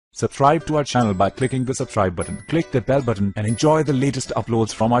Subscribe to our channel by clicking the subscribe button. Click the bell button and enjoy the latest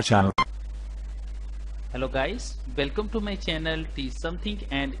uploads from our channel. Hello guys, welcome to my channel Teach Something,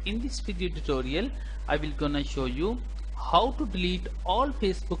 and in this video tutorial I will gonna show you how to delete all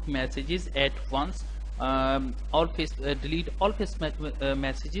Facebook messages at once. Delete all Facebook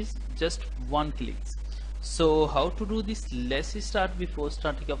messages just one click. So how to do this? Let's start. Before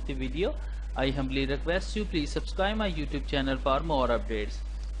starting of the video, I humbly request you please subscribe my YouTube channel for more updates.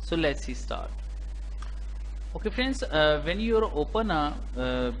 So let's start. Okay friends, when you open a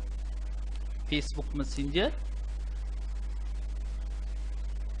Facebook Messenger,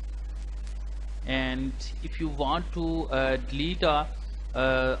 and if you want to delete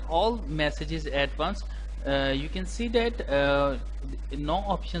all messages at once, you can see that no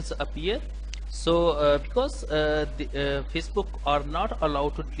options appear. So because Facebook are not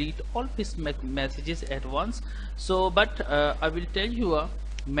allowed to delete all Facebook messages at once, so but I will tell you a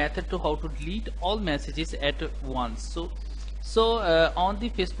method to how to delete all messages at once. So on the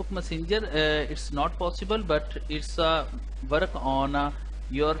Facebook Messenger it's not possible, but it's work on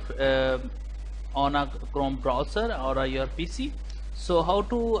your on a Chrome browser or your PC. So how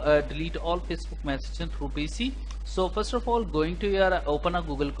to delete all Facebook messages through PC? So first of all, going to your open a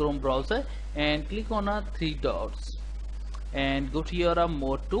Google Chrome browser and click on a three dots and go to your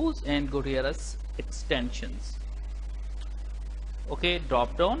more tools and go to your extensions. Okay,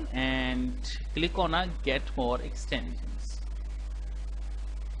 drop down and click on a get more extensions.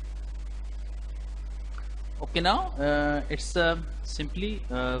 Okay, now it's simply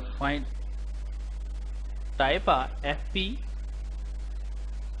type a FB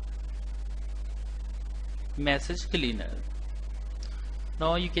Message Cleaner.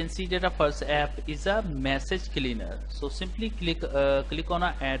 Now you can see that the first app is a message cleaner. So simply click on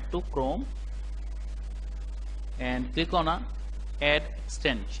a add to Chrome and click on a add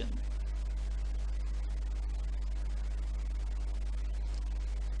extension.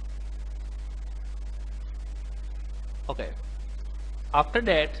 Okay, after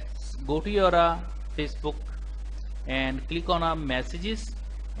that go to your Facebook and click on a messages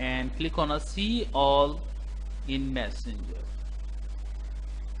and click on a see all in Messenger.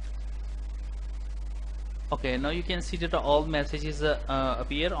 Okay, now you can see that all messages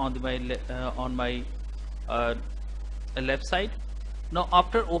appear on my left side. Now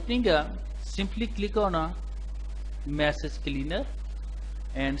after opening simply click on a message cleaner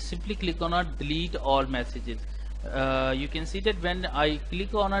and simply click on a delete all messages. You can see that when I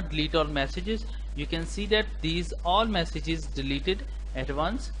click on a delete all messages, you can see that these all messages deleted at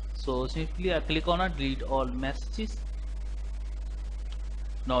once. So simply I click on a delete all messages.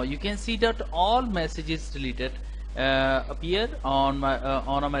 Now you can see that all messages deleted appear on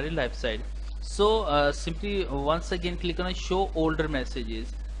my left side. So simply once again click on a show older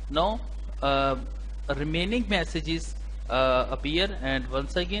messages. Now remaining messages appear, and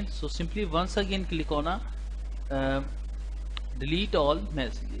once again, so simply once again click on a delete all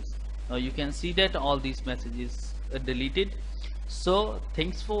messages. Now you can see that all these messages are deleted. So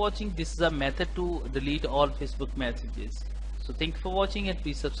thanks for watching. This is a method to delete all Facebook messages. So thanks for watching, and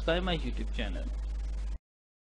please subscribe my YouTube channel.